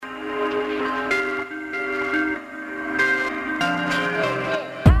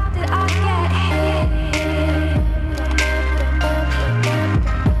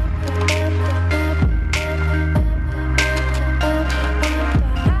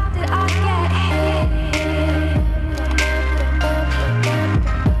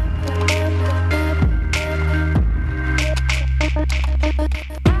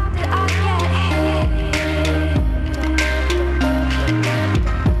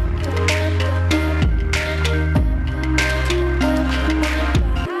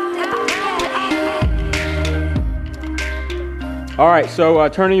All right, so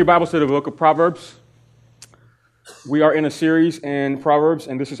turning your Bibles to the book of Proverbs. We are in a series in Proverbs,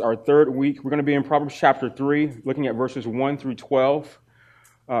 and this is our third week. We're going to be in Proverbs chapter 3, looking at verses 1 through 12.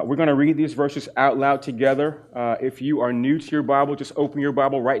 We're going to read these verses out loud together. If you are new to your Bible, just open your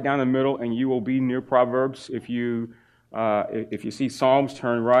Bible right down the middle, and you will be near Proverbs. If you see Psalms,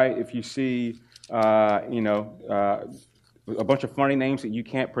 turn right. If you see, a bunch of funny names that you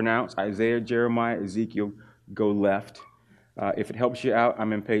can't pronounce, Isaiah, Jeremiah, Ezekiel, go left. If it helps you out,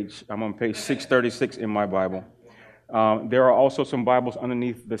 I'm on page 636 in my Bible. There are also some Bibles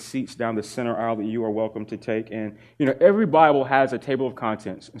underneath the seats down the center aisle that you are welcome to take. And, every Bible has a table of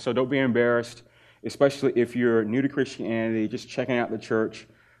contents. And so don't be embarrassed, especially if you're new to Christianity, just checking out the church,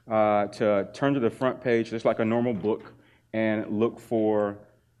 to turn to the front page, just like a normal book, and look for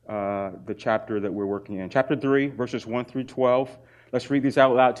the chapter that we're working in. Chapter 3, verses 1 through 12. Let's read these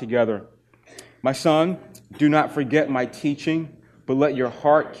out loud together. My son, do not forget my teaching, but let your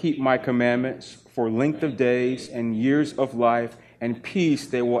heart keep my commandments. For length of days and years of life and peace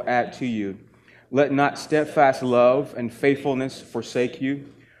they will add to you. Let not steadfast love and faithfulness forsake you.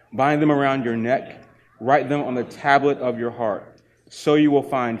 Bind them around your neck. Write them on the tablet of your heart. So you will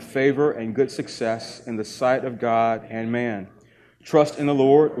find favor and good success in the sight of God and man. Trust in the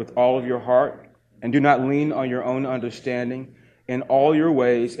Lord with all of your heart, and do not lean on your own understanding. In all your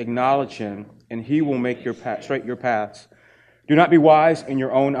ways acknowledge him, and he will make straight your paths. Do not be wise in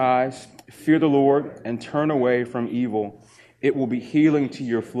your own eyes. Fear the Lord and turn away from evil. It will be healing to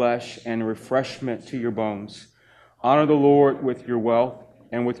your flesh and refreshment to your bones. Honor the Lord with your wealth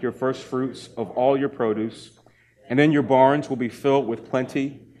and with your first fruits of all your produce. And then your barns will be filled with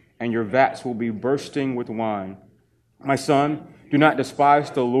plenty, and your vats will be bursting with wine. My son, do not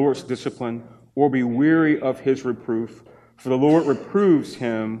despise the Lord's discipline or be weary of his reproof. For the Lord reproves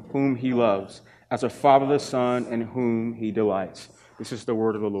him whom he loves, as a father the son in whom he delights. This is the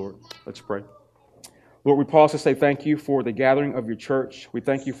word of the Lord. Let's pray. Lord, we pause to say thank you for the gathering of your church. We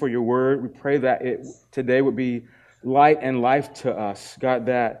thank you for your word. We pray that it today would be light and life to us. God,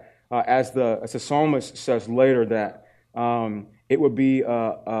 that as the psalmist says later, that it would be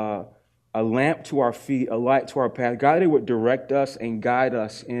a lamp to our feet, a light to our path. God, it would direct us and guide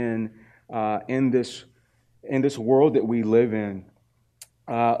us in this world that we live in.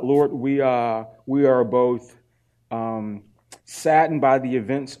 Lord, we are both saddened by the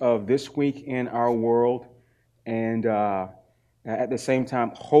events of this week in our world, and at the same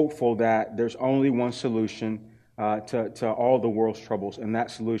time hopeful that there's only one solution to all the world's troubles, and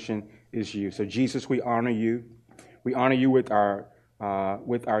that solution is you. So Jesus, we honor you. We honor you with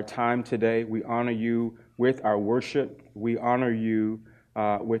our time today. We honor you with our worship. We honor you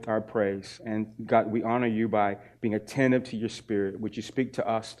with our praise. And God, we honor you by being attentive to your Spirit. Would you speak to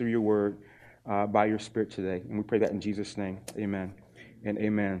us through your word by your Spirit today? And we pray that in Jesus' name. Amen and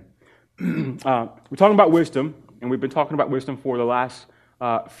amen. We're talking about wisdom, and we've been talking about wisdom for the last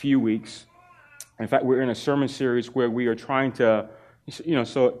few weeks. In fact, we're in a sermon series where we are trying to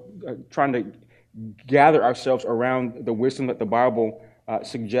gather ourselves around the wisdom that the Bible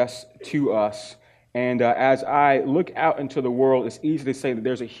suggests to us. And as I look out into the world, it's easy to say that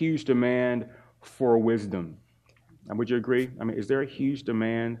there's a huge demand for wisdom. And would you agree? I mean, is there a huge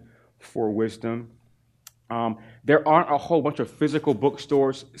demand for wisdom? There aren't a whole bunch of physical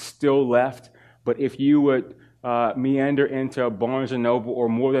bookstores still left, but if you would meander into Barnes & Noble, or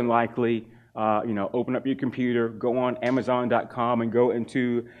more than likely, open up your computer, go on Amazon.com and go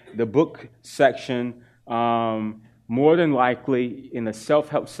into the book section, more than likely in the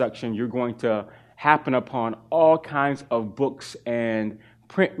self-help section, you're going to happen upon all kinds of books and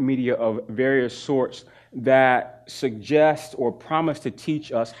print media of various sorts that suggest or promise to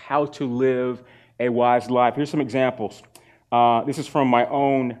teach us how to live a wise life. Here's some examples. This is from my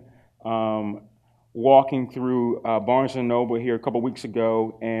own walking through Barnes & Noble here a couple weeks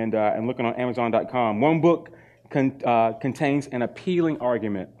ago and looking on Amazon.com. One book contains an appealing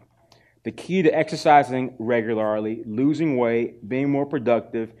argument. The key to exercising regularly, losing weight, being more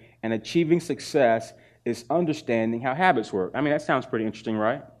productive, and achieving success is understanding how habits work. I mean, that sounds pretty interesting,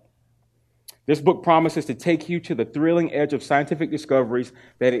 right? This book promises to take you to the thrilling edge of scientific discoveries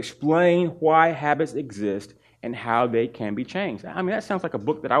that explain why habits exist and how they can be changed. I mean, that sounds like a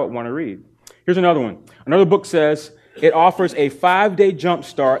book that I would want to read. Here's another one. Another book says it offers a 5-day jump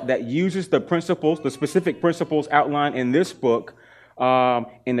start that uses the specific principles outlined in this book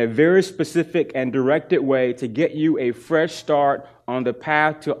in a very specific and directed way to get you a fresh start on the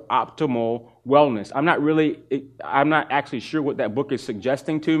path to optimal wellness. I'm not actually sure what that book is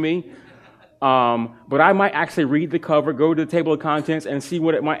suggesting to me, but I might actually read the cover, go to the table of contents, and see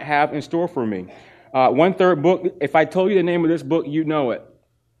what it might have in store for me. One third book, if I told you the name of this book, you know it.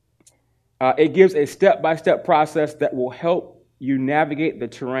 It gives a step-by-step process that will help you navigate the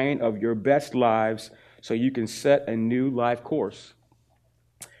terrain of your best lives so you can set a new life course.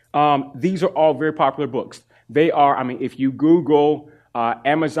 These are all very popular books. They are, if you Google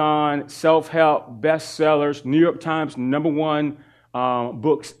Amazon, self-help, bestsellers, New York Times, #1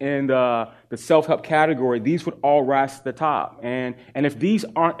 books in the self-help category, these would all rise to the top. And if these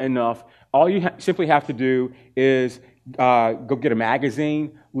aren't enough, all you simply have to do is go get a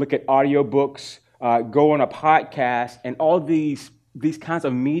magazine, look at audiobooks, go on a podcast, and all these kinds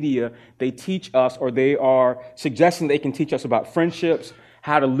of media, they teach us, or they are suggesting they can teach us about friendships,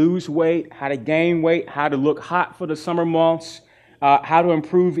 how to lose weight, how to gain weight, how to look hot for the summer months, how to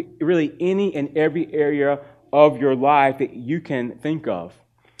improve really any and every area of your life that you can think of.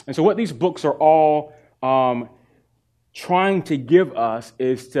 And so what these books are all trying to give us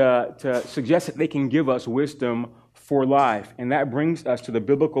is to suggest that they can give us wisdom for life. And that brings us to the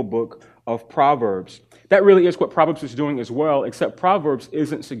biblical book of Proverbs. That really is what Proverbs is doing as well, except Proverbs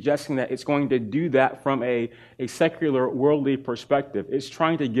isn't suggesting that it's going to do that from a secular, worldly perspective. It's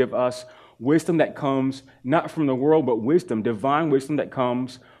trying to give us wisdom that comes not from the world, but wisdom, divine wisdom that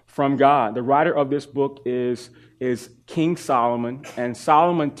comes from God. The writer of this book is King Solomon, and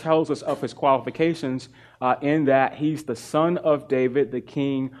Solomon tells us of his qualifications in that he's the son of David, the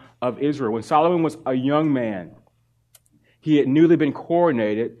king of Israel. When Solomon was a young man, he had newly been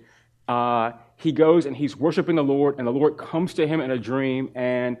coronated. He goes and he's worshiping the Lord, and the Lord comes to him in a dream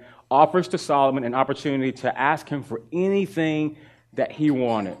and offers to Solomon an opportunity to ask him for anything that he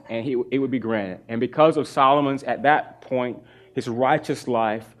wanted, and it would be granted. And because of Solomon's, at that point, his righteous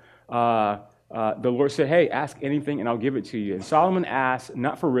life, the Lord said, hey, ask anything and I'll give it to you. And Solomon asked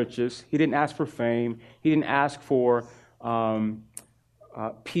not for riches. He didn't ask for fame. He didn't ask for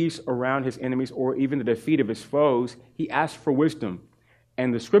peace around his enemies or even the defeat of his foes. He asked for wisdom.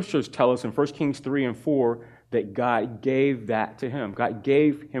 And the scriptures tell us in 1 Kings 3 and 4 that God gave that to him. God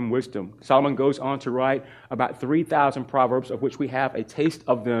gave him wisdom. Solomon goes on to write about 3,000 proverbs, of which we have a taste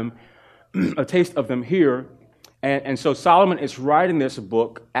of them here. And so Solomon is writing this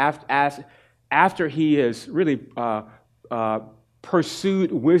book after he has really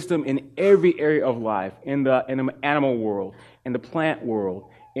pursued wisdom in every area of life, in the animal world, in the plant world,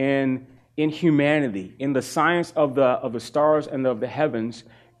 in humanity, in the science of the stars and of the heavens,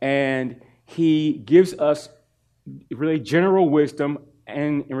 and he gives us really general wisdom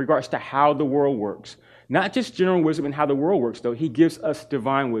in regards to how the world works. Not just general wisdom in how the world works, though. He gives us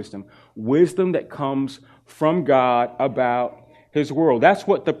divine wisdom, wisdom that comes from God about his world. That's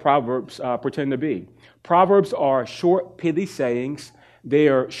what the Proverbs pretend to be. Proverbs are short, pithy sayings. They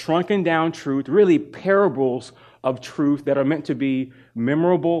are shrunken down truth, really parables of truth that are meant to be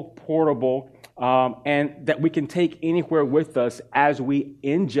memorable, portable, and that we can take anywhere with us as we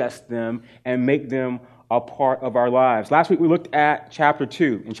ingest them and make them a part of our lives. Last week we looked at chapter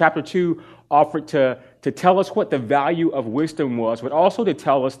 2, and chapter 2 offered to tell us what the value of wisdom was, but also to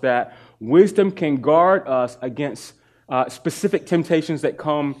tell us that wisdom can guard us against specific temptations that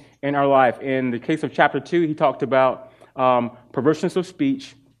come in our life. In the case of chapter 2, he talked about perverseness of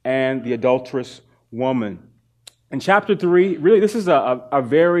speech and the adulterous woman. In chapter 3, really, this is a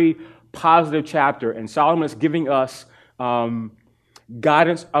very positive chapter, and Solomon is giving us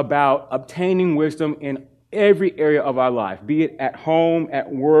guidance about obtaining wisdom in every area of our life, be it at home, at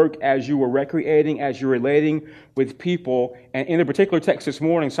work, as you were recreating, as you're relating with people. And in the particular text this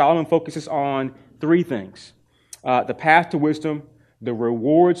morning, Solomon focuses on 3 things: the path to wisdom, the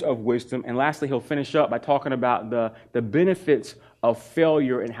rewards of wisdom, and lastly, he'll finish up by talking about the benefits of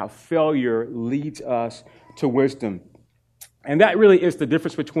failure and how failure leads us to wisdom. And that really is the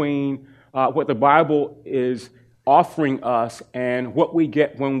difference between what the Bible is offering us and what we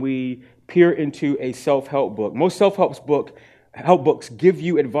get when we peer into a self-help book. Most self-help books give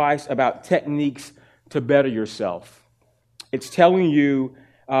you advice about techniques to better yourself. It's telling you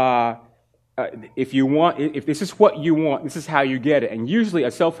if this is what you want, this is how you get it. And usually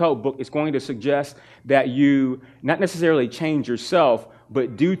a self-help book is going to suggest that you not necessarily change yourself,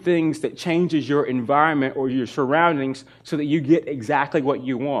 but do things that changes your environment or your surroundings so that you get exactly what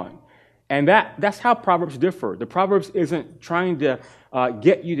you want. And that's how Proverbs differ. The Proverbs isn't trying to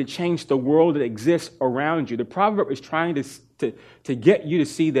get you to change the world that exists around you. The proverb is trying to get you to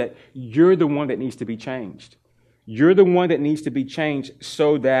see that you're the one that needs to be changed. You're the one that needs to be changed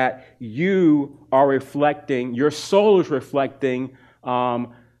so that you are reflecting, your soul is reflecting the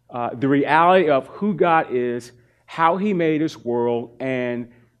reality of who God is, how he made his world, and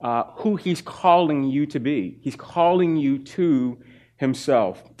who he's calling you to be. He's calling you to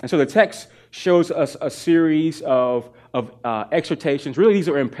himself. And so the text shows us a series of exhortations. Really, these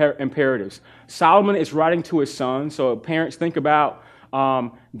are imperatives. Solomon is writing to his sons. So parents, think about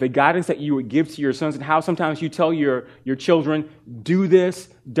the guidance that you would give to your sons and how sometimes you tell your children, do this,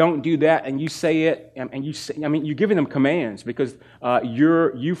 don't do that, and you say it, and you're giving them commands because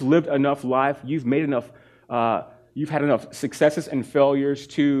you've lived enough life, you've had enough successes and failures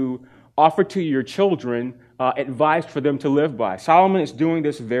to offer to your children advice for them to live by. Solomon is doing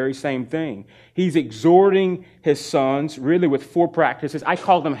this very same thing. He's exhorting his sons really with 4 practices. I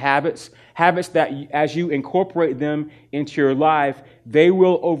call them habits that as you incorporate them into your life, they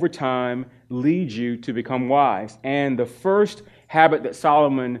will over time lead you to become wise. And the first habit that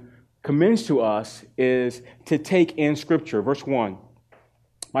Solomon commends to us is to take in Scripture. Verse 1,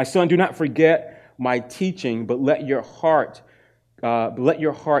 "My son, do not forget my teaching, but let your heart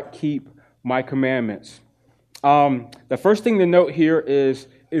keep my commandments." The first thing to note here is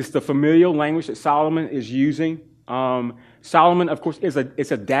the familial language that Solomon is using. Solomon, of course, is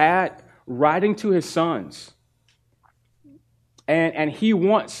a dad writing to his sons, and he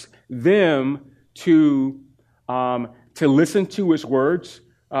wants them to listen to his words.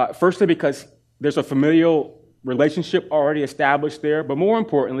 Firstly, because there's a familial relationship already established there, but more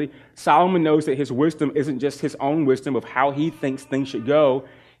importantly, Solomon knows that his wisdom isn't just his own wisdom of how he thinks things should go.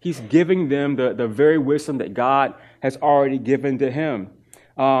 He's giving them the very wisdom that God has already given to him.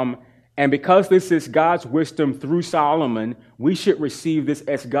 And because this is God's wisdom through Solomon, we should receive this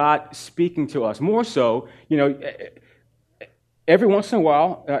as God speaking to us. More so, every once in a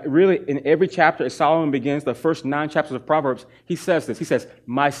while, really in every chapter as Solomon begins, the first 9 chapters of Proverbs, he says this. He says,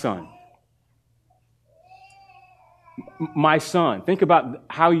 "My son." My son. Think about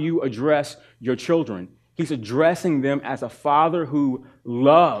how you address your children. He's addressing them as a father who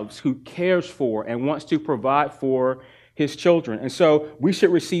loves, who cares for, and wants to provide for his children. And so we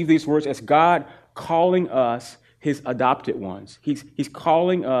should receive these words as God calling us his adopted ones. He's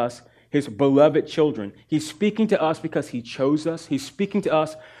calling us his beloved children. He's speaking to us because he chose us. He's speaking to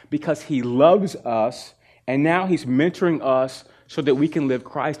us because he loves us. And now he's mentoring us so that we can live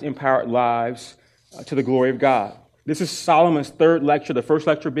Christ-empowered lives to the glory of God. This is Solomon's 3rd lecture, the first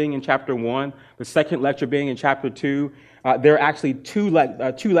lecture being in chapter 1, the second lecture being in chapter 2. There are actually two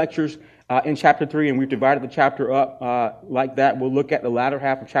lectures in chapter 3, and we've divided the chapter up like that. We'll look at the latter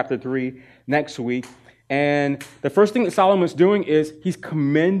half of chapter 3 next week. And the first thing that Solomon's doing is he's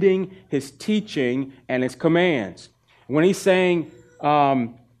commending his teaching and his commands. When he's saying,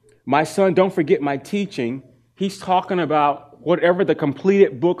 "My son, don't forget my teaching," he's talking about whatever the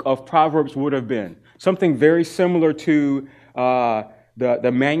completed book of Proverbs would have been. Something very similar to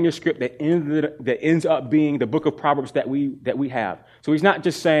the manuscript that ends up being the book of Proverbs that we have. So he's not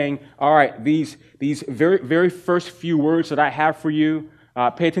just saying, "All right, these very very first few words that I have for you,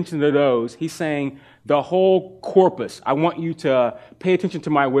 pay attention to those." He's saying the whole corpus. I want you to pay attention to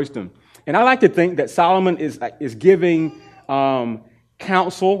my wisdom. And I like to think that Solomon is giving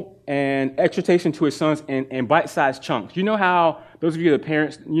counsel and exhortation to his sons in bite-sized chunks. You know how those of you that are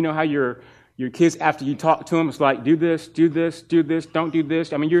parents, you know how your kids, after you talk to them, it's like, do this, do this, do this, don't do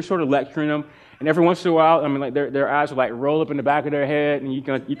this. I mean, you're sort of lecturing them. And every once in a while, I mean, like their eyes will like roll up in the back of their head, and you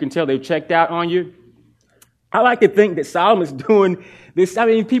can tell they've checked out on you. I like to think that Solomon's doing this. I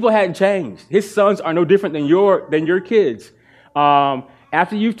mean, people hadn't changed. His sons are no different than your kids.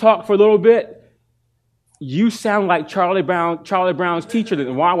 After you've talked for a little bit, you sound like Charlie Brown's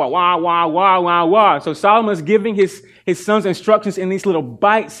teacher. Wah, wah, wah, wah, wah, wah, wah. So Solomon's giving his sons instructions in these little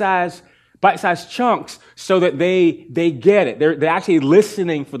bite-sized chunks so that they get it. They're actually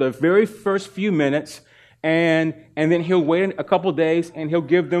listening for the very first few minutes, and then he'll wait a couple days and he'll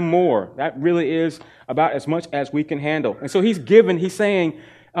give them more. That really is about as much as we can handle. And so he's saying,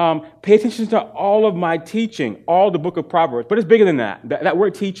 pay attention to all of my teaching, all the book of Proverbs. But it's bigger than that. That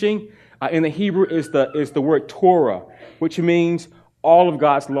word teaching in the Hebrew is the word Torah, which means all of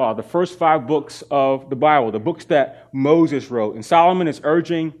God's law, the first 5 books of the Bible, the books that Moses wrote. And Solomon is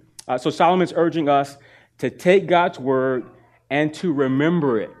urging us to take God's word and to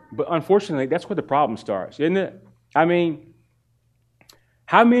remember it. But unfortunately, that's where the problem starts, isn't it? I mean,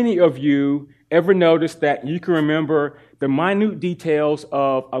 how many of you ever noticed that you can remember the minute details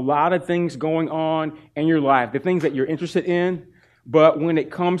of a lot of things going on in your life, the things that you're interested in, but when it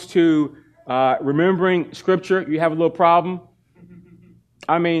comes to remembering Scripture, you have a little problem?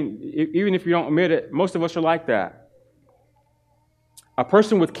 I mean, even if you don't admit it, most of us are like that. A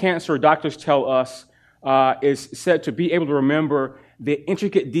person with cancer, doctors tell us, is said to be able to remember the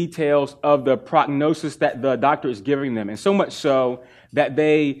intricate details of the prognosis that the doctor is giving them. And so much so that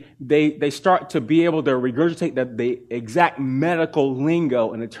they start to be able to regurgitate the exact medical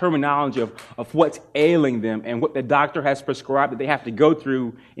lingo and the terminology of what's ailing them and what the doctor has prescribed that they have to go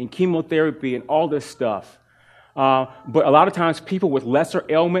through in chemotherapy and all this stuff. But a lot of times people with lesser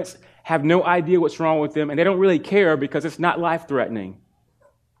ailments have no idea what's wrong with them, and they don't really care because it's not life-threatening.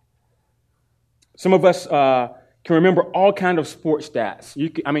 Some of us can remember all kinds of sports stats.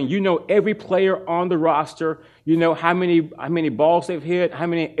 You know every player on the roster. You know how many balls they've hit, how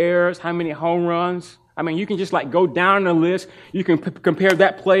many errors, how many home runs. You can just go down the list. You can compare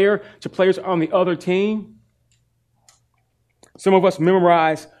that player to players on the other team. Some of us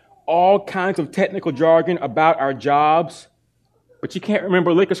memorize all kinds of technical jargon about our jobs, but you can't remember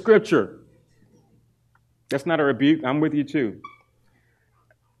a lick of scripture. That's not a rebuke. I'm with you too.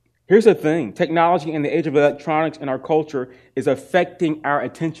 Here's the thing. Technology in the age of electronics in our culture is affecting our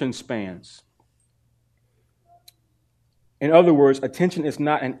attention spans. In other words, attention is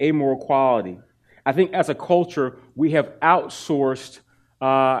not an amoral quality. I think as a culture, we have outsourced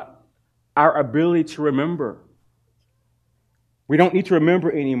our ability to remember. We don't need to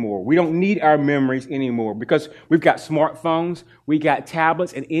remember anymore. We don't need our memories anymore because we've got smartphones, we got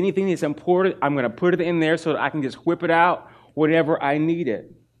tablets, and anything that's important, I'm going to put it in there so that I can just whip it out whenever I need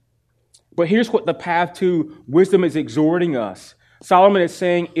it. But here's what the path to wisdom is exhorting us. Solomon is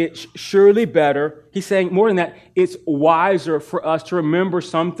saying it's surely better. He's saying more than that, it's wiser for us to remember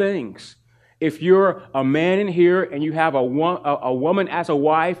some things. If you're a man in here and you have a woman as a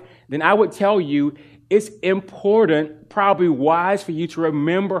wife, then I would tell you it's important, probably wise for you to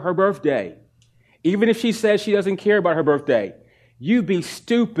remember her birthday. Even if she says she doesn't care about her birthday. You'd be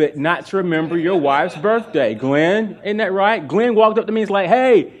stupid not to remember your wife's birthday. Glenn, isn't that right? Glenn walked up to me and was like,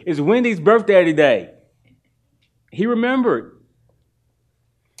 hey, it's Wendy's birthday today. He remembered.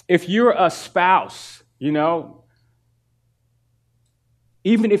 If you're a spouse,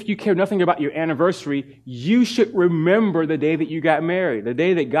 even if you care nothing about your anniversary, you should remember the day that you got married, the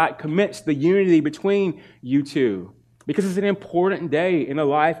day that God commits the unity between you two, because it's an important day in the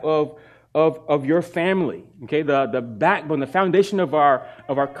life of your family. Okay, the backbone, the foundation of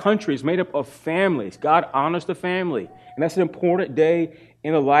our country is made up of families. God honors the family, and that's an important day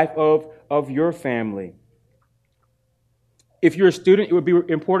in the life of your family. If you're a student, it would be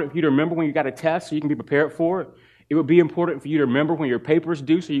important for you to remember when you got a test so you can be prepared for it. It would be important for you to remember when your paper's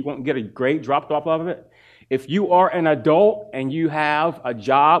due so you won't get a grade dropped off of it. If you are an adult and you have a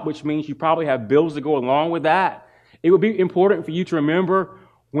job, which means you probably have bills to go along with that, it would be important for you to remember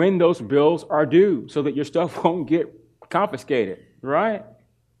when those bills are due so that your stuff won't get confiscated, right?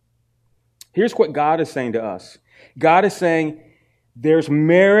 Here's what God is saying to us. God is saying there's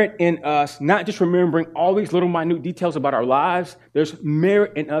merit in us not just remembering all these little minute details about our lives. There's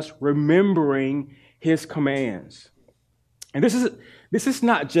merit in us remembering His commands. And this is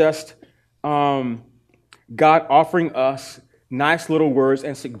not just God offering us nice little words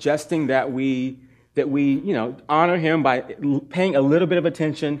and suggesting that we honor Him by paying a little bit of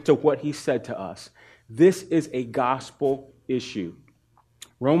attention to what He said to us. This is a gospel issue.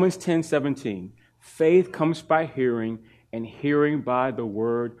 Romans 10:17. Faith comes by hearing, and hearing by the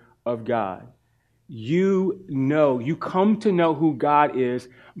word of God. You come to know who God is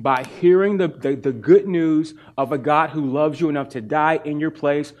by hearing the good news of a God who loves you enough to die in your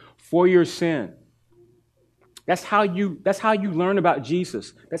place for your sin. That's how you learn about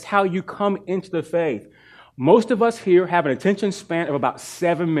Jesus. That's how you come into the faith. Most of us here have an attention span of about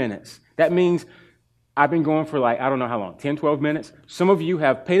 7 minutes. That means I've been going for I don't know how long, 10, 12 minutes. Some of you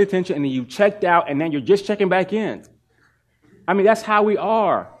have paid attention and then you checked out and then you're just checking back in. That's how we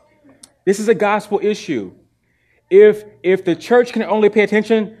are. This is a gospel issue. If the church can only pay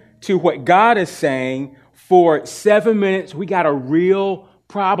attention to what God is saying for 7 minutes, we got a real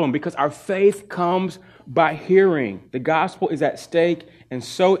problem because our faith comes by hearing. The gospel is at stake, and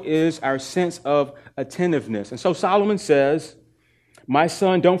so is our sense of attentiveness. And so Solomon says, my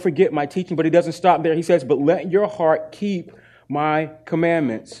son, don't forget my teaching, but he doesn't stop there. He says, but let your heart keep my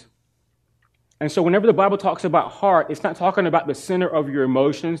commandments. And so whenever the Bible talks about heart, it's not talking about the center of your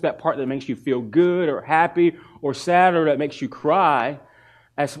emotions, that part that makes you feel good or happy or sad or that makes you cry.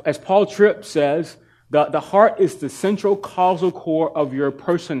 As Paul Tripp says, the heart is the central causal core of your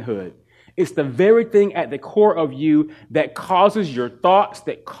personhood. It's the very thing at the core of you that causes your thoughts,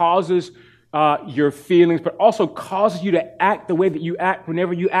 that causes your feelings, but also causes you to act the way that you act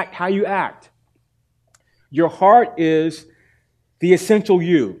whenever you act how you act. Your heart is the essential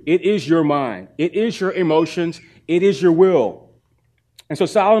you. It is your mind. It is your emotions. It is your will. And so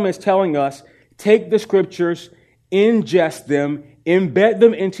Solomon is telling us, take the scriptures, ingest them, embed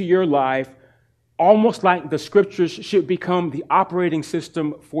them into your life, almost like the scriptures should become the operating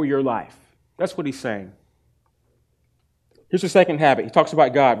system for your life. That's what he's saying. Here's the second habit. He talks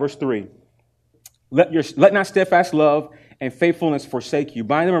about God, verse 3. Let not steadfast love and faithfulness forsake you.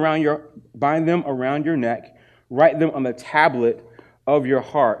 Bind them around your neck. Write them on the tablet of your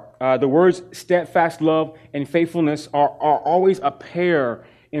heart. The words steadfast love and faithfulness are always a pair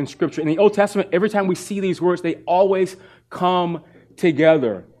in Scripture. In the Old Testament, every time we see these words, they always come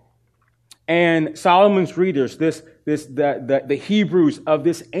together. And Solomon's readers, the Hebrews of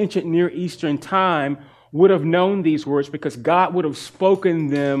this ancient Near Eastern time, would have known these words because God would have spoken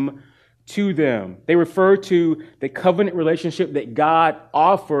them to them. They refer to the covenant relationship that God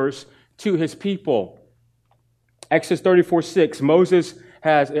offers to his people. Exodus 34:6,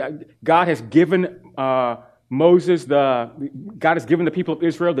 God has given the people of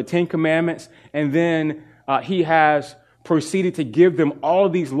Israel the Ten Commandments, and then he has proceeded to give them all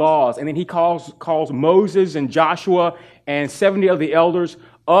of these laws. And then he calls Moses and Joshua and 70 of the elders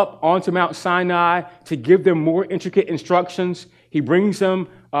up onto Mount Sinai to give them more intricate instructions. He brings them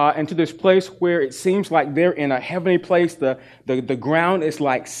into this place where it seems like they're in a heavenly place. The ground is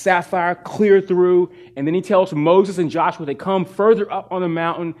like sapphire, clear through. And then he tells Moses and Joshua to come further up on the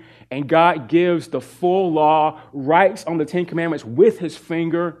mountain, and God gives the full law, writes on the Ten Commandments with his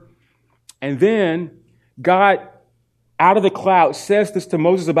finger. And then God, out of the cloud, says this to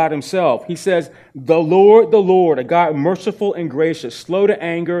Moses about himself. He says, the Lord, a God merciful and gracious, slow to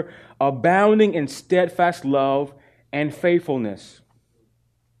anger, abounding in steadfast love and faithfulness.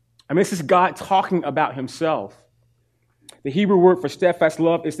 I mean, this is God talking about himself. The Hebrew word for steadfast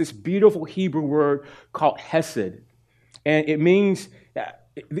love is this beautiful Hebrew word called hesed. And it means,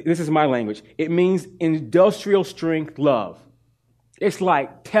 this is my language, it means industrial strength love. It's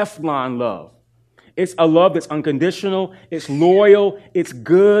like Teflon love. It's a love that's unconditional, it's loyal, it's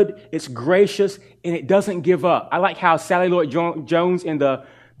good, it's gracious, and it doesn't give up. I like how Sally Lloyd-Jones in the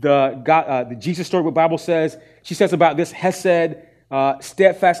Jesus Storybook Bible says, she says about this hesed,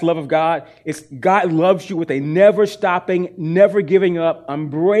 steadfast love of God, it's God loves you with a never stopping, never giving up,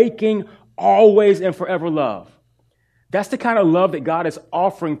 unbreaking, always and forever love. That's the kind of love that God is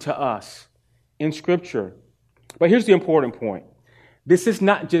offering to us in Scripture. But here's the important point. This is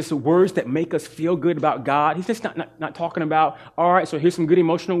not just words that make us feel good about God. He's just not talking about, all right, so here's some good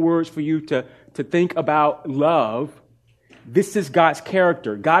emotional words for you to think about love. This is God's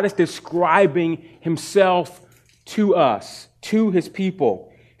character. God is describing himself to us, to his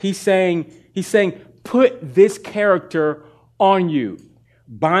people. He's saying, put this character on you.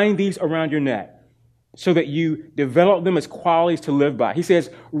 Bind these around your neck so that you develop them as qualities to live by. He says,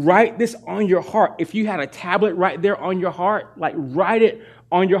 write this on your heart. If you had a tablet right there on your heart, like write it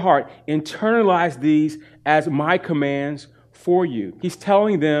on your heart. Internalize these as my commands for you. He's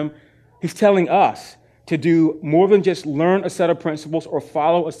telling us to do more than just learn a set of principles or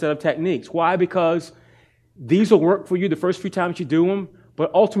follow a set of techniques. Why? Because these will work for you the first few times you do them,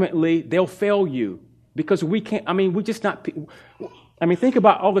 but ultimately they'll fail you because think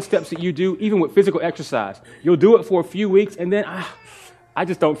about all the steps that you do, even with physical exercise. You'll do it for a few weeks, and then I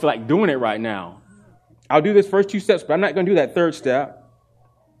just don't feel like doing it right now. I'll do this first 2 steps, but I'm not going to do that third step.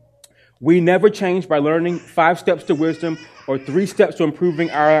 We never change by learning 5 steps to wisdom or 3 steps to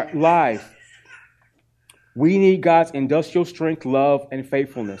improving our life. We need God's industrial strength, love, and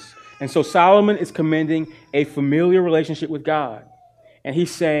faithfulness. And so Solomon is commending a familiar relationship with God. And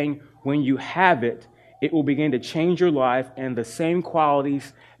he's saying, when you have it, it will begin to change your life, and the same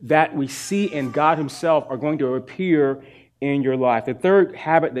qualities that we see in God himself are going to appear in your life. The third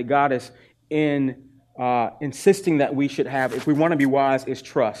habit that God is insisting that we should have if we want to be wise is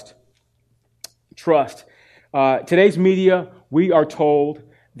trust. Trust. Today's media, we are told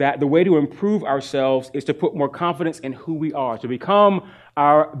that the way to improve ourselves is to put more confidence in who we are, to become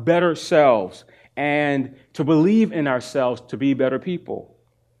our better selves, and to believe in ourselves to be better people.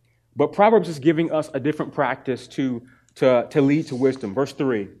 But Proverbs is giving us a different practice to lead to wisdom. Verse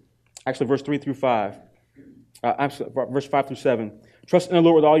 3 through 5. Verse 5 through 7. Trust in the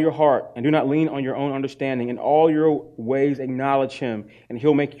Lord with all your heart, and do not lean on your own understanding. In all your ways acknowledge him, and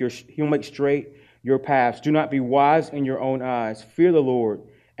he'll make straight your paths. Do not be wise in your own eyes. Fear the Lord,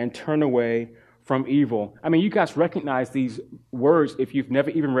 and turn away from evil. I mean, you guys recognize these words if you've never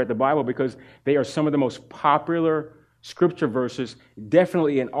even read the Bible, because they are some of the most popular Scripture verses,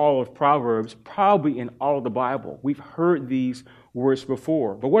 definitely in all of Proverbs, probably in all of the Bible. We've heard these words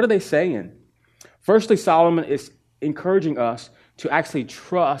before. But what are they saying? Firstly, Solomon is encouraging us to actually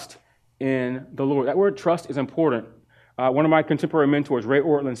trust in the Lord. That word trust is important. One of my contemporary mentors, Ray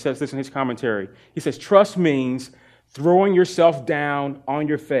Ortlund, says this in his commentary. He says, trust means throwing yourself down on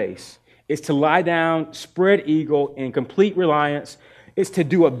your face. It's to lie down, spread eagle in complete reliance. It's to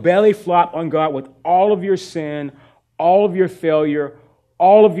do a belly flop on God with all of your sin, all of your failure,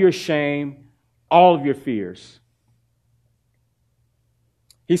 all of your shame, all of your fears.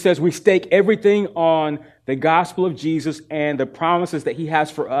 He says we stake everything on the gospel of Jesus and the promises that he has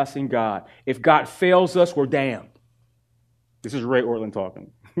for us in God. If God fails us, we're damned. This is Ray Ortlund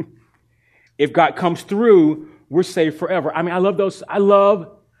talking. If God comes through, we're saved forever. I mean, I love those. I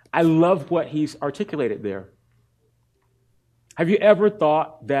love what he's articulated there. Have you ever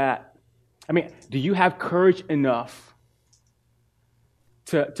thought that, do you have courage enough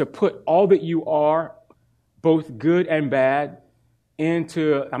to put all that you are, both good and bad,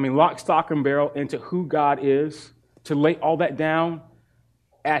 into, lock, stock, and barrel, into who God is, to lay all that down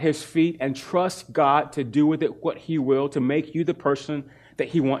at his feet and trust God to do with it what he will, to make you the person that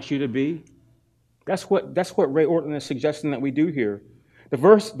he wants you to be? That's what Ray Ortlund is suggesting that we do here.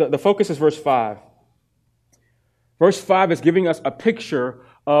 The focus is verse 5. Verse 5 is giving us a picture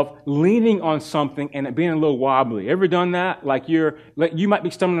of leaning on something and it being a little wobbly. Ever done that? Like you might be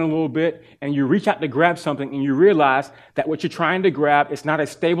stumbling a little bit and you reach out to grab something and you realize that what you're trying to grab is not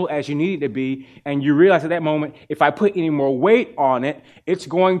as stable as you need it to be. And you realize at that moment, if I put any more weight on it, it's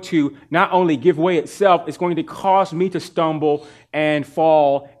going to not only give way itself, it's going to cause me to stumble and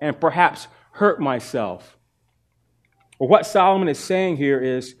fall and perhaps hurt myself. Well, what Solomon is saying here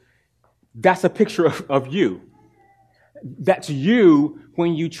is that's a picture of you. That's you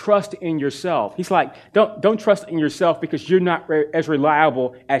when you trust in yourself. He's like, don't trust in yourself because you're not as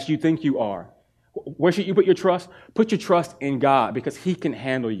reliable as you think you are. Where should you put your trust? Put your trust in God because he can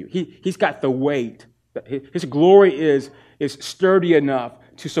handle you. He's got the weight. His glory is sturdy enough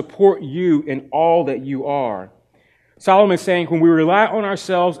to support you in all that you are. Solomon is saying when we rely on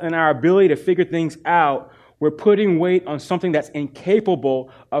ourselves and our ability to figure things out, we're putting weight on something that's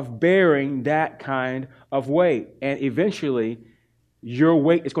incapable of bearing that kind of weight. And eventually, your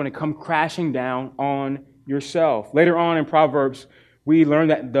weight is going to come crashing down on yourself. Later on in Proverbs, we learn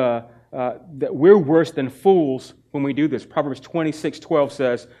that that we're worse than fools when we do this. Proverbs 26:12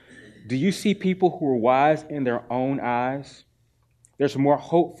 says, "Do you see people who are wise in their own eyes? There's more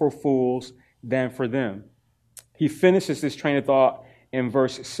hope for fools than for them." He finishes this train of thought in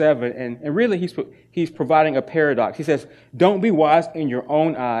verse 7, and really he's providing a paradox. He says, don't be wise in your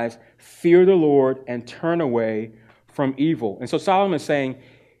own eyes, fear the Lord, and turn away from evil. And so Solomon is saying,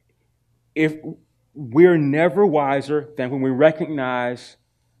 if we're never wiser than when we recognize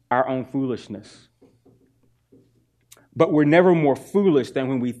our own foolishness. But we're never more foolish than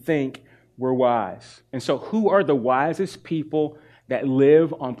when we think we're wise. And so who are the wisest people that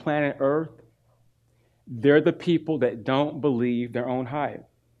live on planet Earth? They're the people that don't believe their own hype.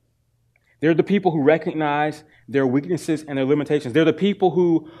 They're the people who recognize their weaknesses and their limitations. They're the people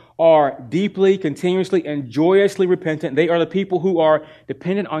who are deeply, continuously, and joyously repentant. They are the people who are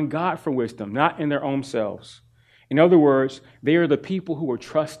dependent on God for wisdom, not in their own selves. In other words, they are the people who are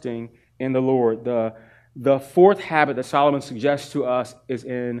trusting in the Lord. The fourth habit that Solomon suggests to us is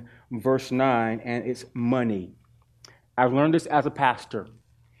in verse 9, and it's money. I've learned this as a pastor.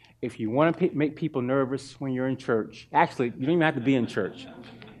 If you want to make people nervous when you're in church, actually, you don't even have to be in church.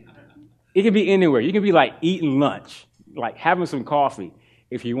 It can be anywhere. You can be like eating lunch, like having some coffee.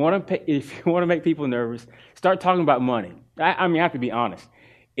 If you want to make people nervous, start talking about money. I have to be honest.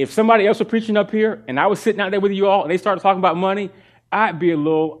 If somebody else was preaching up here and I was sitting out there with you all and they started talking about money, I'd be a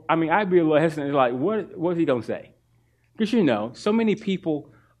little hesitant. Like, what is he going to say? Because, so many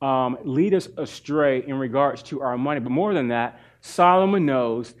people lead us astray in regards to our money. But more than that, Solomon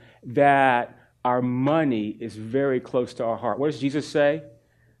knows that our money is very close to our heart. What does Jesus say?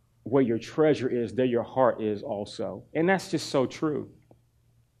 Where your treasure is, there your heart is also. And that's just so true.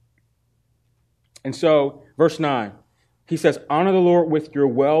 And so, verse 9, he says, honor the Lord with your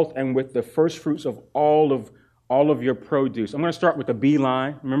wealth and with the first fruits of all of your produce. I'm going to start with the B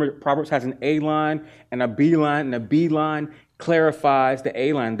line. Remember, Proverbs has an A line and a B line, and the B line clarifies the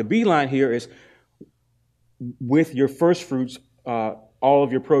A line. The B line here is with your first fruits, all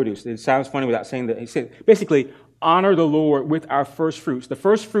of your produce. It sounds funny without saying that. He said, basically, honor the Lord with our first fruits. The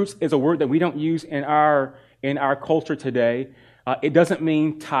first fruits is a word that we don't use in our culture today. It doesn't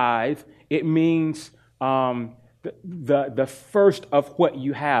mean tithe. It means the first of what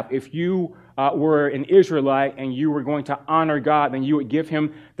you have. If you were an Israelite and you were going to honor God, then you would give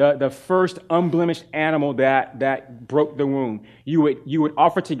him the first unblemished animal that broke the womb. You would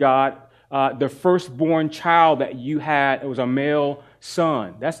offer to God the firstborn child that you had. It was a male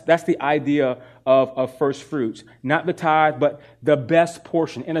son. That's the idea of first fruits. Not the tithe, but the best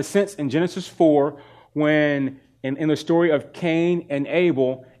portion. In a sense, in Genesis 4, when in the story of Cain and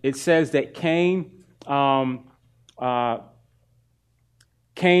Abel, it says that Cain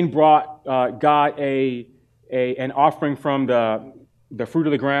brought God an offering from the fruit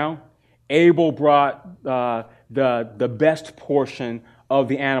of the ground. Abel brought the best portion of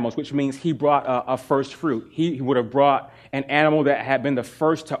the animals, which means he brought a first fruit. He would have brought an animal that had been the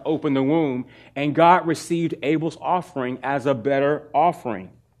first to open the womb, and God received Abel's offering as a better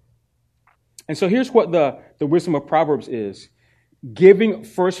offering. And so here's what the wisdom of Proverbs is. Giving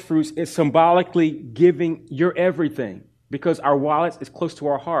first fruits is symbolically giving your everything, because our wallet is close to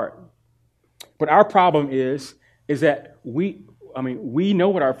our heart. But our problem is that we know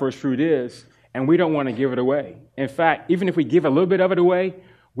what our first fruit is, and we don't want to give it away. In fact, even if we give a little bit of it away,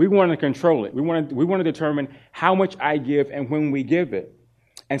 we want to control it. We want to determine how much I give and when we give it.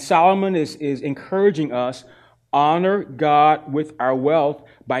 And Solomon is encouraging us, honor God with our wealth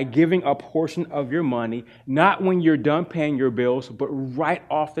by giving a portion of your money, not when you're done paying your bills, but right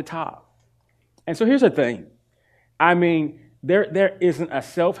off the top. And so here's the thing. There isn't a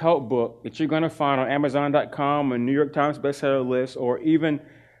self-help book that you're going to find on Amazon.com or New York Times bestseller list or even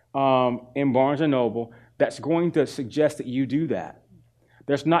in Barnes & Noble that's going to suggest that you do that.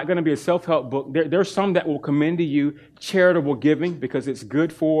 There's not going to be a self-help book. There's some that will commend to you charitable giving because it's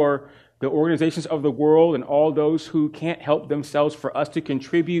good for the organizations of the world and all those who can't help themselves, for us to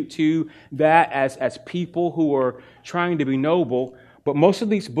contribute to that as people who are trying to be noble. But most of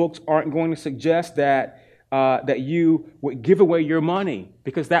these books aren't going to suggest that you would give away your money,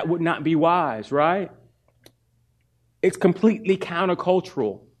 because that would not be wise, right? It's completely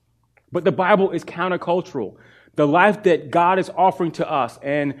countercultural. But the Bible is countercultural. The life that God is offering to us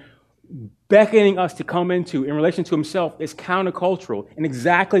and beckoning us to come into in relation to himself is countercultural, and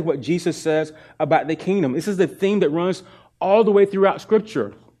exactly what Jesus says about the kingdom. This is the theme that runs all the way throughout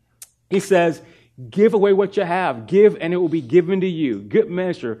Scripture. He says, give away what you have. Give, and it will be given to you. Good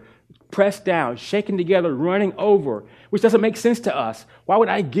measure, pressed down, shaken together, running over, which doesn't make sense to us. Why would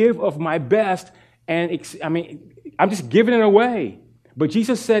I give of my best? And I'm just giving it away. But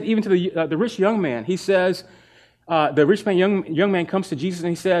Jesus said, even to the rich young man, he says, the rich man, young man comes to Jesus and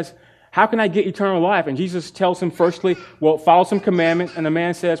he says, how can I get eternal life? And Jesus tells him, firstly, well, follow some commandments. And the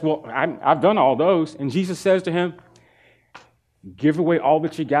man says, well, I've done all those. And Jesus says to him, give away all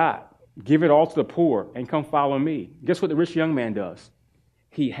that you got. Give it all to the poor and come follow me. Guess what the rich young man does?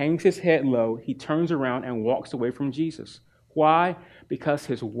 He hangs his head low. He turns around and walks away from Jesus. Why? Because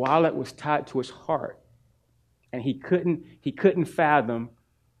his wallet was tied to his heart. And he couldn't fathom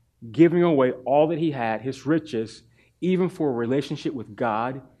giving away all that he had, his riches, even for a relationship with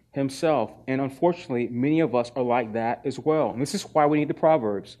God himself. And unfortunately, many of us are like that as well. And this is why we need the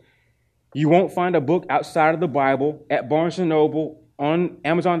Proverbs. You won't find a book outside of the Bible at Barnes & Noble, on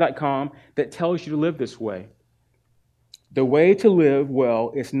Amazon.com, that tells you to live this way. The way to live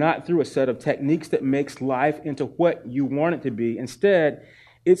well is not through a set of techniques that makes life into what you want it to be. Instead,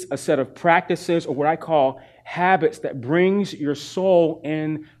 it's a set of practices, or what I call habits, that brings your soul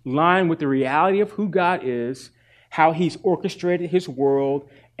in line with the reality of who God is, how he's orchestrated his world,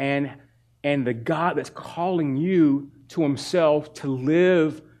 and the God that's calling you to himself to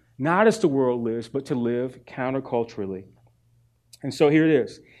live not as the world lives, but to live counterculturally. And so here it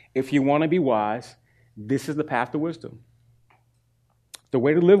is. If you want to be wise, this is the path to wisdom. The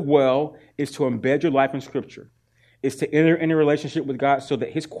way to live well is to embed your life in Scripture. It's to enter in a relationship with God so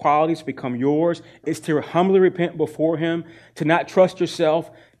that his qualities become yours. It's to humbly repent before him, to not trust yourself,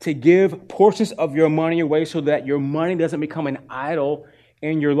 to give portions of your money away so that your money doesn't become an idol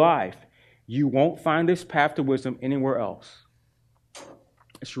in your life. You won't find this path to wisdom anywhere else.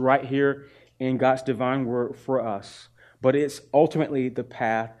 It's right here in God's divine word for us. But it's ultimately the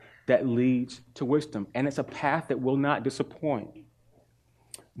path that leads to wisdom. And it's a path that will not disappoint.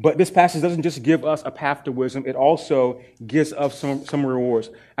 But this passage doesn't just give us a path to wisdom, it also gives us some rewards.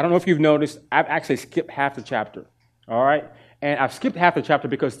 I don't know if you've noticed, I've actually skipped half the chapter, all right? And I've skipped half the chapter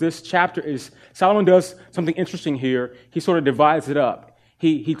because this chapter Solomon does something interesting here. He sort of divides it up.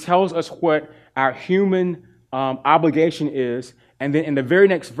 He tells us what our human obligation is, and then in the very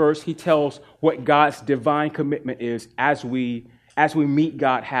next verse, he tells what God's divine commitment is as we meet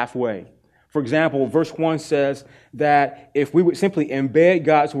God halfway. For example, verse 1 says that if we would simply embed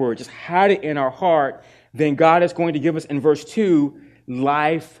God's word, just hide it in our heart, then God is going to give us, in verse 2,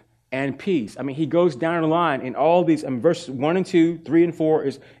 life and peace. I mean, he goes down the line in all these, verses 1 and 2, 3 and 4,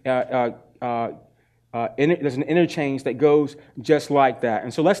 there's an interchange that goes just like that.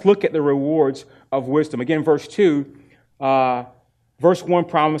 And so let's look at the rewards of wisdom. Again, verse 2, verse 1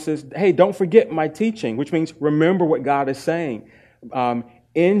 promises, hey, don't forget my teaching, which means remember what God is saying.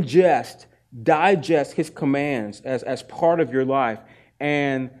 Digest his commands as part of your life,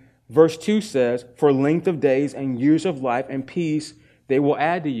 And verse 2 says, for length of days and years of life and peace they will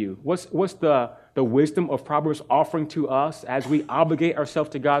add to you. What's the wisdom of Proverbs offering to us as we obligate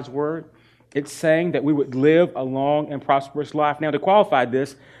ourselves to God's word? It's saying that we would live a long and prosperous life. Now, to qualify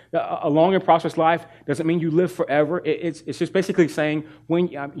this, a long and prosperous life doesn't mean you live forever. It's just basically saying when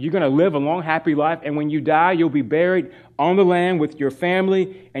you're going to live a long, happy life, and when you die, you'll be buried on the land with your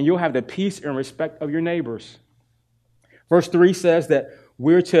family, and you'll have the peace and respect of your neighbors. Verse 3 says that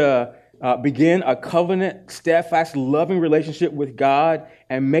we're to begin a covenant, steadfast, loving relationship with God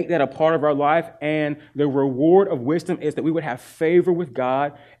and make that a part of our life. And the reward of wisdom is that we would have favor with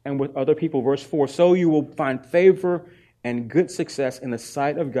God and with other people. Verse 4, so you will find favor and good success in the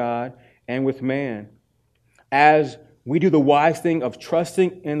sight of God and with man. As we do the wise thing of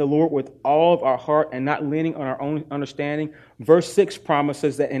trusting in the Lord with all of our heart and not leaning on our own understanding, verse 6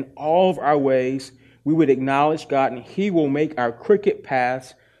 promises that in all of our ways we would acknowledge God and He will make our crooked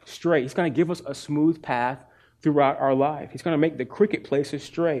paths straight. He's going to give us a smooth path throughout our life. He's going to make the crooked places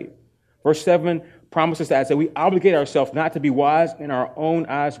straight. Verse 7 promises that we obligate ourselves not to be wise in our own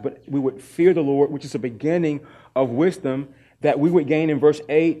eyes, but we would fear the Lord, which is the beginning of wisdom, that we would gain in verse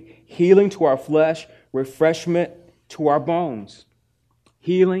 8, healing to our flesh, refreshment to our bones.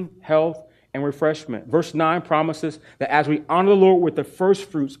 Healing, health, and refreshment. Verse 9 promises that as we honor the Lord with the first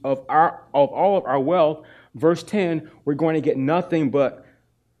fruits of all of our wealth, verse 10, we're going to get nothing but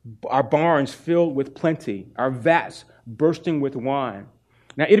our barns filled with plenty, our vats bursting with wine.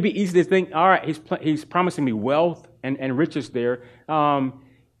 Now, it'd be easy to think, all right, he's promising me wealth and riches there.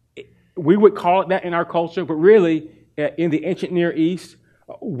 We would call it that in our culture, but really, in the ancient Near East,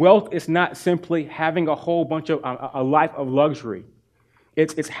 wealth is not simply having a whole bunch of a life of luxury.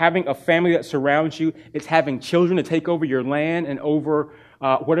 It's having a family that surrounds you. It's having children to take over your land and over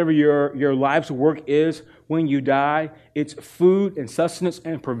whatever your life's work is when you die. It's food and sustenance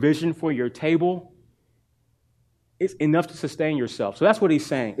and provision for your table. It's enough to sustain yourself. So that's what he's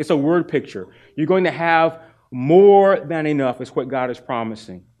saying. It's a word picture. You're going to have more than enough is what God is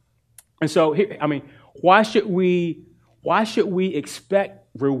promising. And so, why should we expect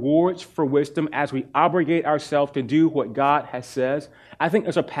rewards for wisdom as we obligate ourselves to do what God has says? I think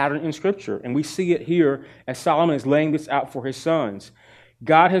there's a pattern in Scripture, and we see it here as Solomon is laying this out for his sons.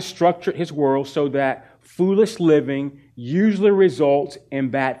 God has structured his world so that foolish living usually results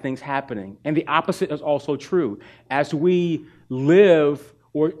in bad things happening. And the opposite is also true. As we live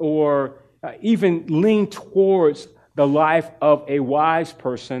or even lean towards the life of a wise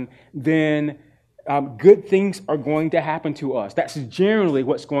person, then good things are going to happen to us. That's generally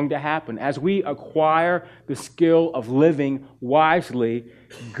what's going to happen. As we acquire the skill of living wisely,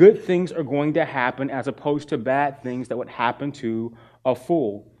 good things are going to happen as opposed to bad things that would happen to a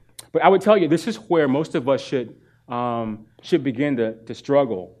fool. But I would tell you, this is where most of us should begin to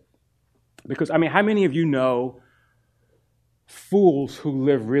struggle. Because, how many of you know fools who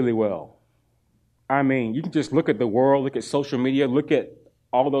live really well? You can just look at the world, look at social media, look at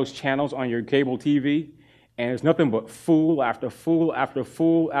all those channels on your cable TV, and it's nothing but fool after fool after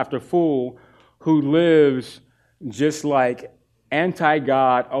fool after fool who lives just like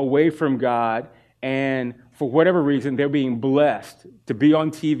anti-God, away from God, and for whatever reason, they're being blessed to be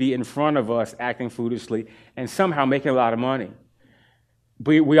on TV in front of us acting foolishly and somehow making a lot of money.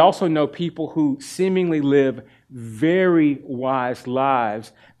 But we also know people who seemingly live very wise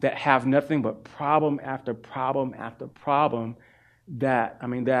lives that have nothing but problem after problem after problem that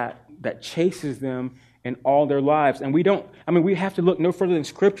chases them in all their lives. And we have to look no further than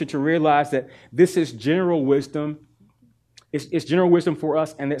Scripture to realize that this is general wisdom. It's general wisdom for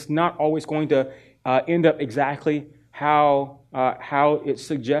us, and it's not always going to end up exactly how it's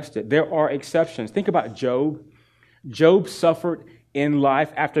suggested. There are exceptions. Think about Job. Job suffered in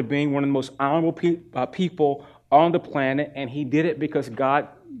life after being one of the most honorable people on the planet, and he did it because God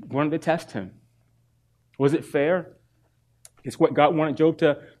wanted to test him. Was it fair? It's what God wanted Job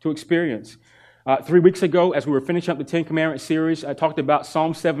to experience. 3 weeks ago, as we were finishing up the Ten Commandments series, I talked about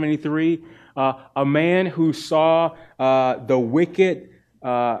Psalm 73, a man who saw the wicked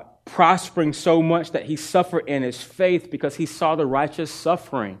prospering so much that he suffered in his faith because he saw the righteous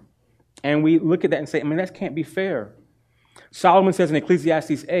suffering. And we look at that and say, that can't be fair. Solomon says in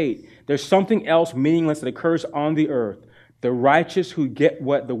Ecclesiastes 8, there's something else meaningless that occurs on the earth. The righteous who get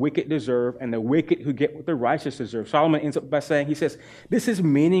what the wicked deserve, and the wicked who get what the righteous deserve. Solomon ends up by saying, he says, this is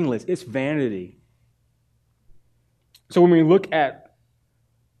meaningless. It's vanity. So when we look at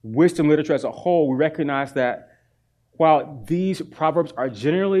wisdom literature as a whole, we recognize that while these proverbs are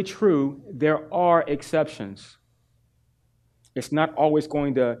generally true, there are exceptions. It's not always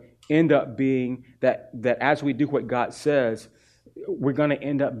going to end up being that as we do what God says, we're going to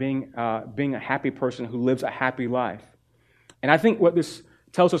end up being a happy person who lives a happy life. And I think what this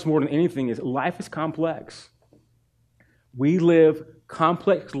tells us more than anything is life is complex. We live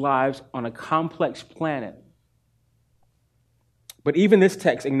complex lives on a complex planet. But even this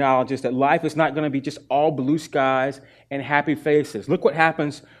text acknowledges that life is not going to be just all blue skies and happy faces. Look what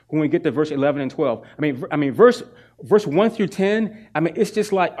happens when we get to verse 11 and 12. I mean, verse 1 through 10, it's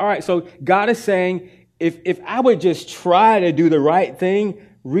just like, all right, so God is saying, if I would just try to do the right thing,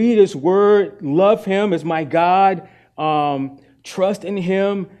 read his word, love him as my God, trust in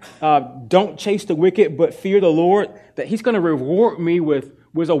him, don't chase the wicked, but fear the Lord, that he's going to reward me with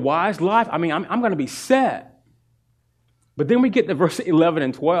a wise life. I'm going to be set. But then we get to verse 11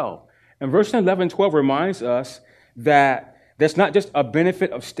 and 12. And verse 11 and 12 reminds us that there's not just a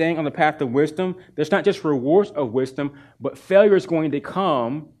benefit of staying on the path of wisdom. There's not just rewards of wisdom, but failure is going to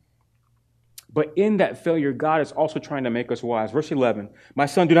come. But in that failure, God is also trying to make us wise. Verse 11, my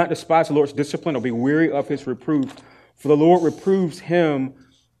son, do not despise the Lord's discipline or be weary of his reproof. For the Lord reproves him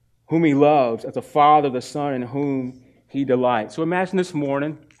whom he loves, as the father the son in whom he delights. So imagine this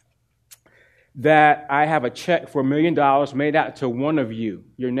morning that I have a check for $1 million made out to one of you.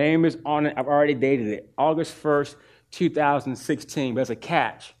 Your name is on it. I've already dated it. August 1st, 2016. But there's a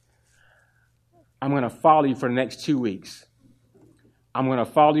catch. I'm going to follow you for the next 2 weeks. I'm going to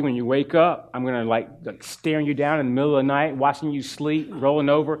follow you when you wake up. I'm going to like staring you down in the middle of the night, watching you sleep, rolling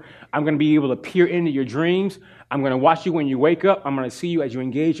over. I'm going to be able to peer into your dreams. I'm going to watch you when you wake up. I'm going to see you as you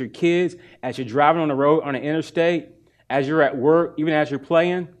engage your kids, as you're driving on the road, on the interstate, as you're at work, even as you're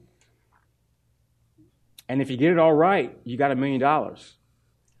playing. And if you get it all right, you got $1 million.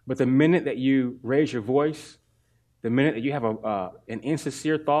 But the minute that you raise your voice, the minute that you have an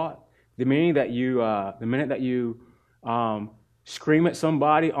insincere thought, the minute that you scream at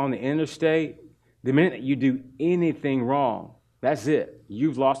somebody on the interstate, the minute that you do anything wrong, that's it.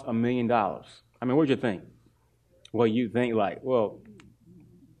 You've lost $1 million. What'd you think? Well, you think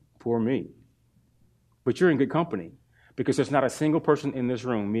poor me. But you're in good company, because there's not a single person in this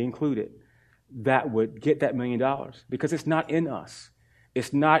room, me included, that would get that $1 million, because it's not in us.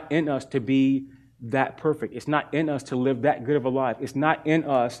 It's not in us to be that perfect. It's not in us to live that good of a life. It's not in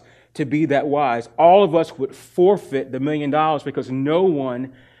us to be that wise. All of us would forfeit the $1 million, because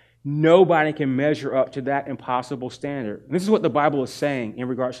nobody can measure up to that impossible standard. And this is what the Bible is saying in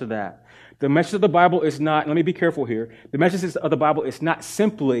regards to that. The message of the Bible is not, let me be careful here, the message of the Bible is not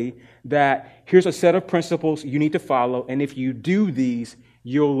simply that here's a set of principles you need to follow, and if you do these,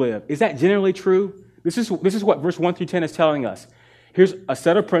 you'll live. Is that generally true? This is what verse 1 through 10 is telling us. Here's a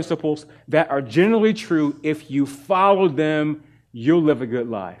set of principles that are generally true. If you follow them, you'll live a good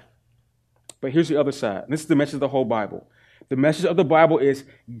life. But here's the other side. This is the message of the whole Bible. The message of the Bible is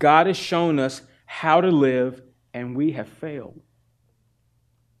God has shown us how to live, and we have failed.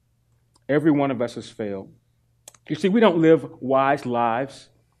 Every one of us has failed. You see, we don't live wise lives.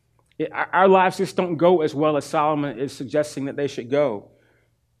 Our lives just don't go as well as Solomon is suggesting that they should go.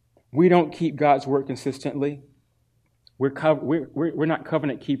 We don't keep God's word consistently. We're not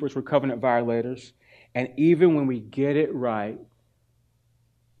covenant keepers. We're covenant violators. And even when we get it right,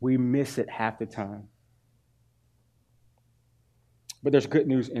 we miss it half the time. But there's good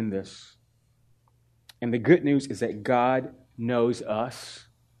news in this. And the good news is that God knows us.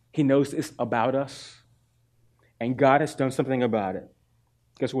 He knows this about us. And God has done something about it.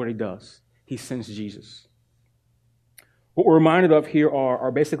 Guess what he does? He sends Jesus. What we're reminded of here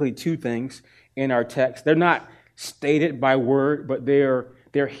are basically two things in our text. They're not stated by word, but they're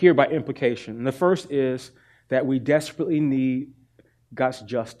here by implication. And the first is that we desperately need God's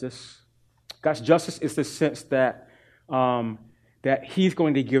justice. God's justice is the sense that he's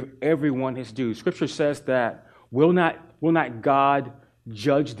going to give everyone his due. Scripture says that will not God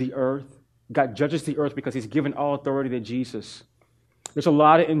judge the earth? God judges the earth because he's given all authority to Jesus. There's a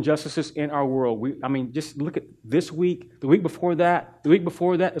lot of injustices in our world. Just look at this week, the week before that,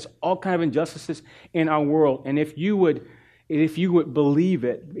 there's all kinds of injustices in our world. And if you would believe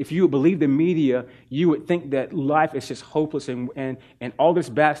it, if you would believe the media, you would think that life is just hopeless and all this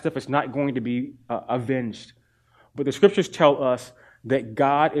bad stuff is not going to be avenged. But the scriptures tell us that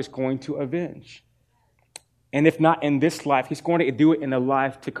God is going to avenge. And if not in this life, he's going to do it in the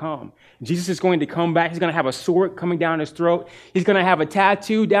life to come. Jesus is going to come back. He's going to have a sword coming down his throat. He's going to have a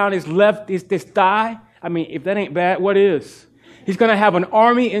tattoo down his this thigh. If that ain't bad, what is? He's going to have an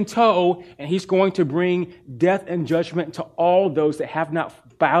army in tow, and he's going to bring death and judgment to all those that have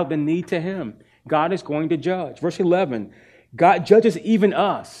not bowed the knee to him. God is going to judge. Verse 11, God judges even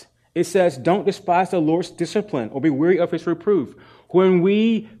us, It says, don't despise the Lord's discipline or be weary of his reproof. When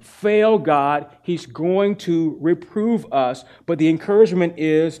we fail God, he's going to reprove us. But the encouragement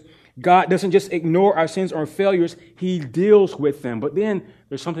is God doesn't just ignore our sins or failures. He deals with them. But then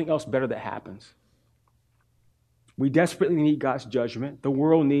there's something else better that happens. We desperately need God's judgment. The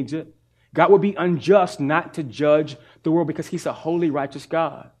world needs it. God would be unjust not to judge the world because he's a holy, righteous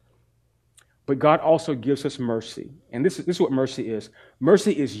God. But God also gives us mercy. And this is what mercy is.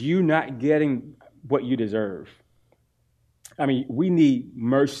 Mercy is you not getting what you deserve. I mean, we need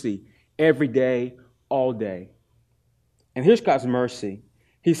mercy every day, all day. And here's God's mercy.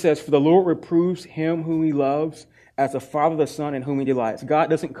 He says, for the Lord reproves him whom he loves as a father the son in whom he delights. God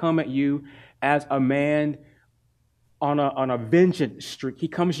doesn't come at you as a man on a vengeance streak. He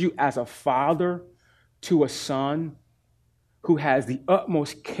comes to you as a father to a son who has the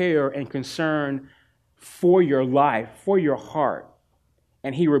utmost care and concern for your life, for your heart.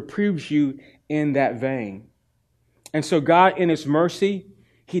 And he reproves you in that vein. And so God, in his mercy,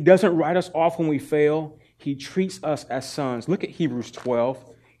 he doesn't write us off when we fail. He treats us as sons. Look at Hebrews 12.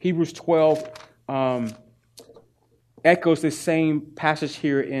 Hebrews 12 echoes this same passage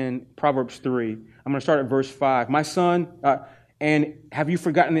here in Proverbs 3. I'm going to start at verse 5. My son, and have you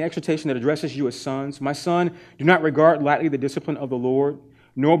forgotten the exhortation that addresses you as sons? My son, do not regard lightly the discipline of the Lord,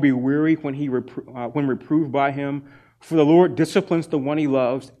 nor be weary when reproved by him. For the Lord disciplines the one he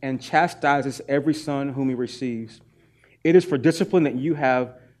loves and chastises every son whom he receives. It is for discipline that you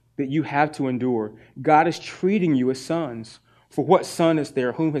have to endure. God is treating you as sons. For what son is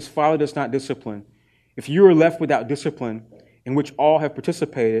there whom his father does not discipline? If you are left without discipline, in which all have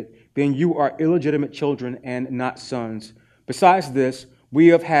participated, then you are illegitimate children and not sons. Besides this, we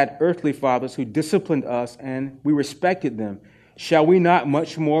have had earthly fathers who disciplined us, and we respected them. Shall we not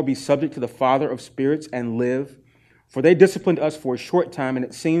much more be subject to the Father of spirits and live? For they disciplined us for a short time, and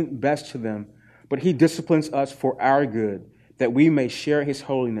it seemed best to them. But he disciplines us for our good, that we may share his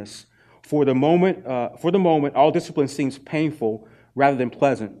holiness. For the moment, all discipline seems painful rather than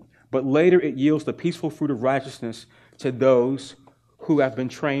pleasant, but later it yields the peaceful fruit of righteousness to those who have been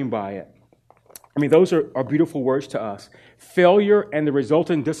trained by it. I mean, those are beautiful words to us. Failure and the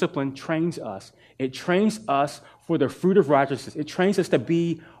resultant discipline trains us. It trains us for the fruit of righteousness. It trains us to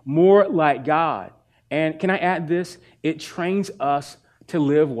be more like God. And can I add this? It trains us to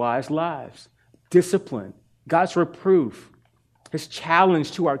live wise lives. Discipline, God's reproof, his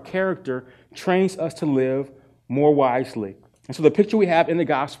challenge to our character trains us to live more wisely. And so the picture we have in the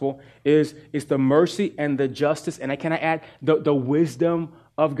gospel is the mercy and the justice, and can I add the wisdom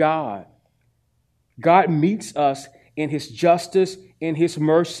of God. God meets us in his justice, in his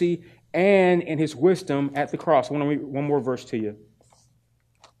mercy, and in his wisdom at the cross. I want to read one more verse to you.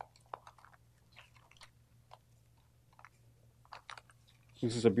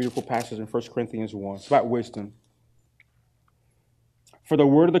 This is a beautiful passage in 1 Corinthians 1. It's about wisdom. For the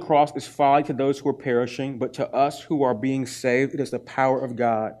word of the cross is folly to those who are perishing, but to us who are being saved, it is the power of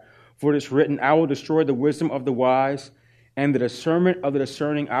God. For it is written, I will destroy the wisdom of the wise, and the discernment of the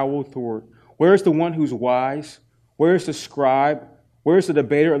discerning I will thwart. Where is the one who's wise? Where is the scribe? Where is the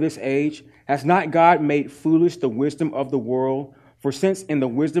debater of this age? Has not God made foolish the wisdom of the world? For since in the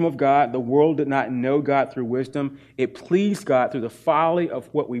wisdom of God, the world did not know God through wisdom, it pleased God through the folly of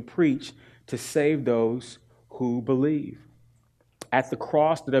what we preach to save those who believe. At the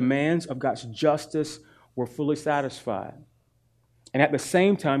cross, the demands of God's justice were fully satisfied. And at the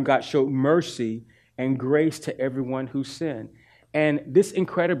same time, God showed mercy and grace to everyone who sinned. And this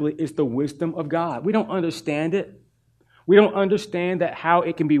incredibly is the wisdom of God. We don't understand it. We don't understand that how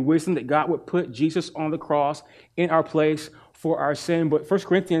it can be wisdom that God would put Jesus on the cross in our place for our sin. But 1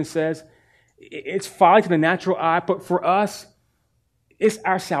 Corinthians says it's folly to the natural eye, but for us, it's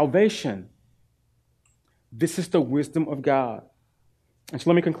our salvation. This is the wisdom of God. And so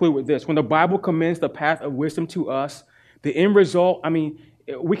let me conclude with this. When the Bible commends the path of wisdom to us, the end result,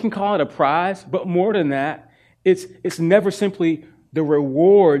 we can call it a prize, but more than that, it's never simply the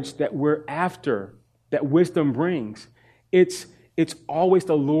rewards that we're after that wisdom brings. It's always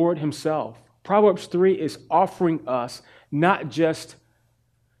the Lord himself. Proverbs 3 is offering us not just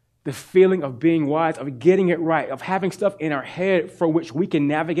the feeling of being wise, of getting it right, of having stuff in our head for which we can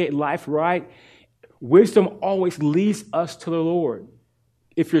navigate life right. Wisdom always leads us to the Lord.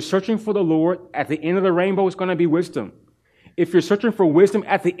 If you're searching for the Lord, at the end of the rainbow is going to be wisdom. If you're searching for wisdom,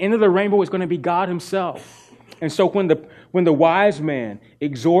 at the end of the rainbow is going to be God himself. And so when the wise man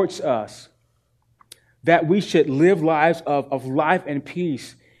exhorts us that we should live lives of life and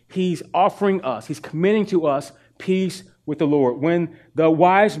peace, he's offering us, he's committing to us peace with the Lord. When the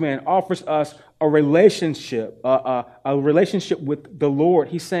wise man offers us a relationship, a relationship with the Lord.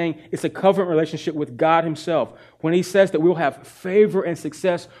 He's saying it's a covenant relationship with God himself. When he says that we'll have favor and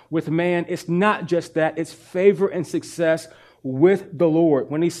success with man, it's not just that, it's favor and success with the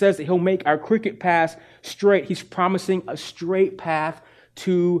Lord. When he says that he'll make our crooked paths straight, he's promising a straight path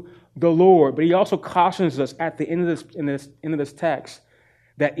to the Lord. But he also cautions us at the end of this text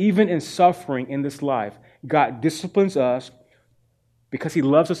that even in suffering in this life, God disciplines us because he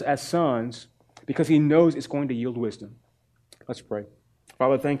loves us as sons, because he knows it's going to yield wisdom. Let's pray.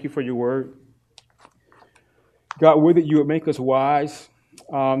 Father, thank you for your word. God, would that you would make us wise,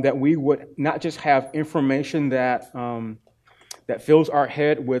 that we would not just have information that fills our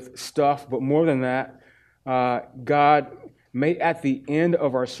head with stuff, but more than that, God, may at the end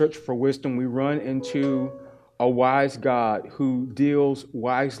of our search for wisdom, we run into a wise God who deals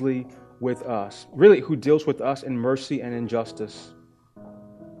wisely with us, really who deals with us in mercy and in justice.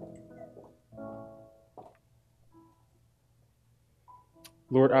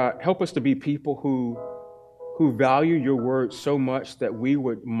 Lord, help us to be people who value your word so much that we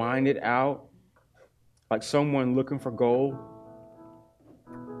would mine it out like someone looking for gold.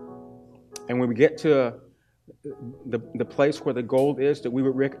 And when we get to the place where the gold is, that we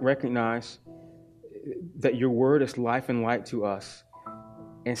would recognize that your word is life and light to us.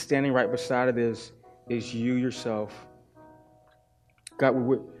 And standing right beside it is you yourself. God,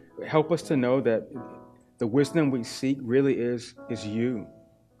 would help us to know that the wisdom we seek really is you.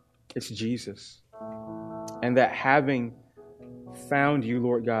 It's Jesus. And that having found you,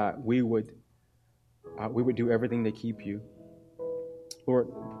 Lord God, we would do everything to keep you. Lord,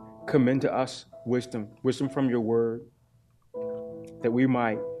 commend to us wisdom from your word, that we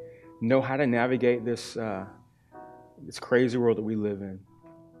might know how to navigate this crazy world that we live in.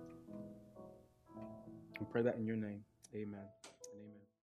 We pray that in your name. Amen.